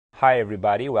Hi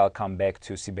everybody, welcome back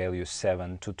to Sibelius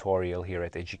 7 tutorial here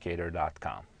at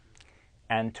Educator.com.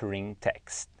 Entering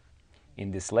text.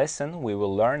 In this lesson we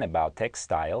will learn about text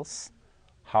styles,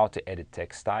 how to edit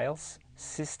text styles,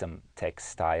 system text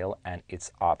style and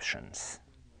its options.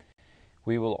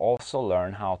 We will also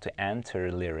learn how to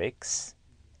enter lyrics,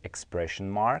 expression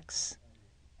marks,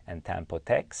 and tempo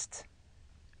text,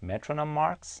 metronome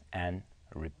marks, and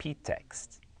repeat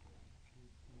text.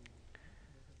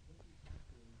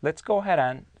 Let's go ahead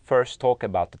and first talk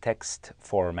about the text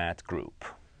format group.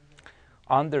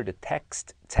 Under the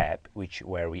text tab,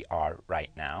 where we are right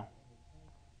now,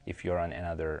 if you're on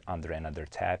under another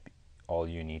tab, all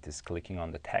you need is clicking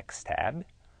on the text tab.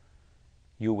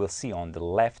 You will see on the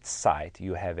left side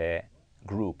you have a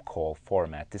group called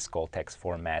format. This is called text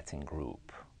formatting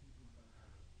group.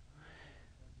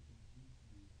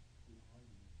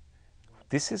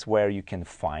 This is where you can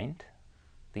find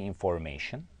the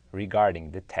information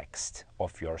regarding the text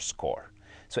of your score.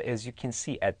 So as you can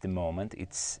see at the moment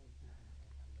it's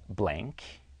blank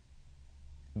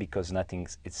because nothing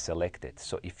is selected.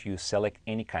 So if you select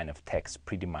any kind of text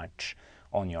pretty much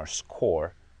on your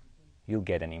score, you'll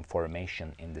get an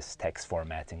information in this text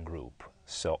formatting group.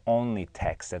 So only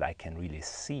text that I can really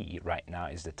see right now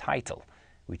is the title,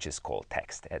 which is called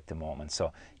text at the moment.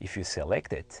 So if you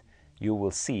select it, you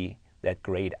will see that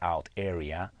grayed out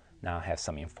area now has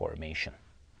some information.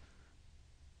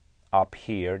 Up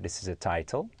here, this is a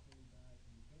title.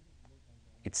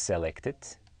 It's selected,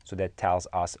 so that tells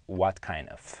us what kind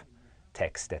of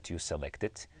text that you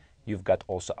selected. You've got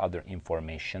also other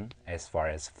information as far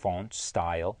as font,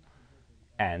 style,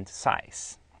 and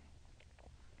size.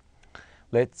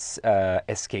 Let's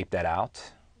escape that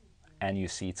out, and you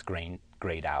see it's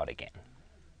grayed out again.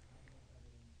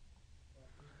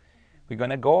 We're going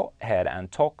to go ahead and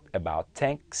talk about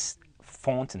text,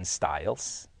 font, and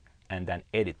styles, and then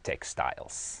edit text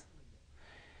styles.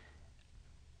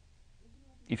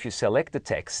 If you select the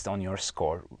text on your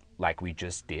score, like we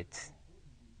just did,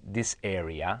 this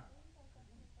area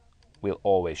will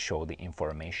always show the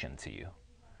information to you.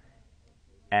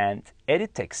 And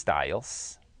edit text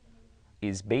styles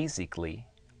is basically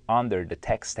under the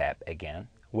text tab again,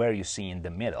 where you see in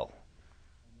the middle,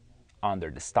 under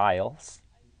the styles,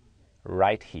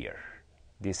 right here,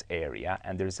 this area,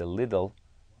 and there's a little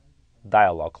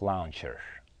dialog launcher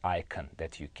icon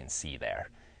that you can see there,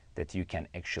 that you can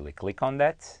actually click on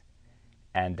that,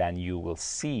 and then you will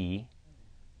see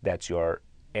that your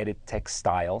edit text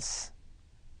styles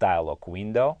dialog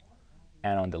window,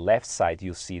 and on the left side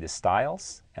you see the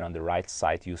styles, and on the right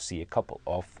side you see a couple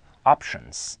of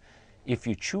options. If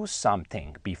you choose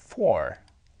something before,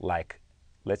 like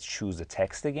let's choose the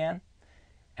text again,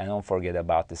 and don't forget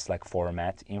about this like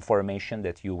format information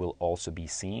that you will also be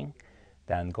seeing,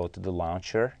 then go to the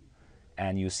launcher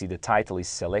and you see the title is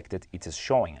selected, it is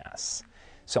showing us.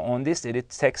 So on this edit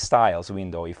text styles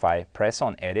window, if I press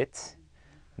on edit,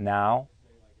 now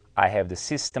I have the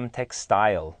system text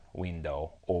style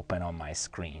window open on my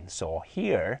screen. So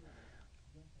here,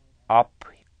 up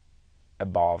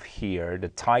above here, the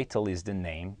title is the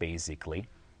name basically,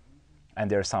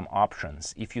 and there are some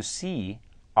options. If you see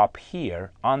up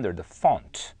here under the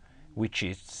font, which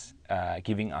is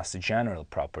giving us the general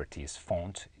properties,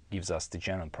 font gives us the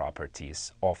general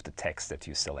properties of the text that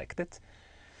you selected.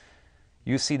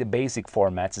 You see the basic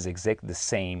formats is exactly the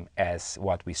same as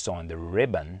what we saw in the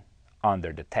ribbon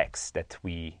under the text, that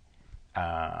we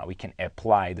can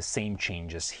apply the same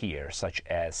changes here, such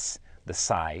as the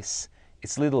size.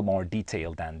 It's a little more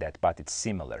detailed than that, but it's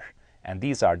similar. And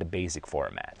these are the basic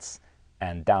formats.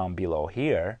 And down below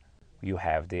here, you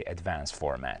have the advanced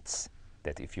formats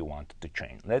that if you want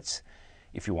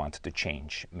to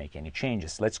change, make any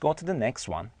changes. Let's go to the next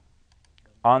one.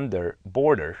 Under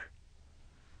border,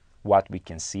 what we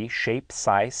can see, shape,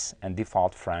 size, and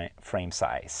default frame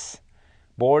size.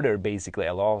 Border basically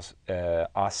allows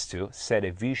us to set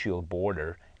a visual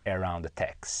border around the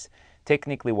text.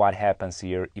 Technically what happens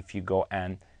here, if you go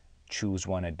and choose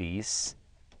one of these,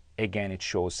 again it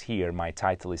shows here my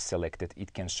title is selected.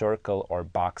 It can circle or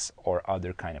box or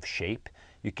other kind of shape.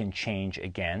 You can change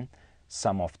again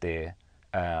some of the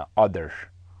other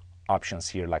options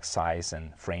here like size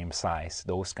and frame size,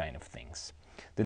 those kind of things.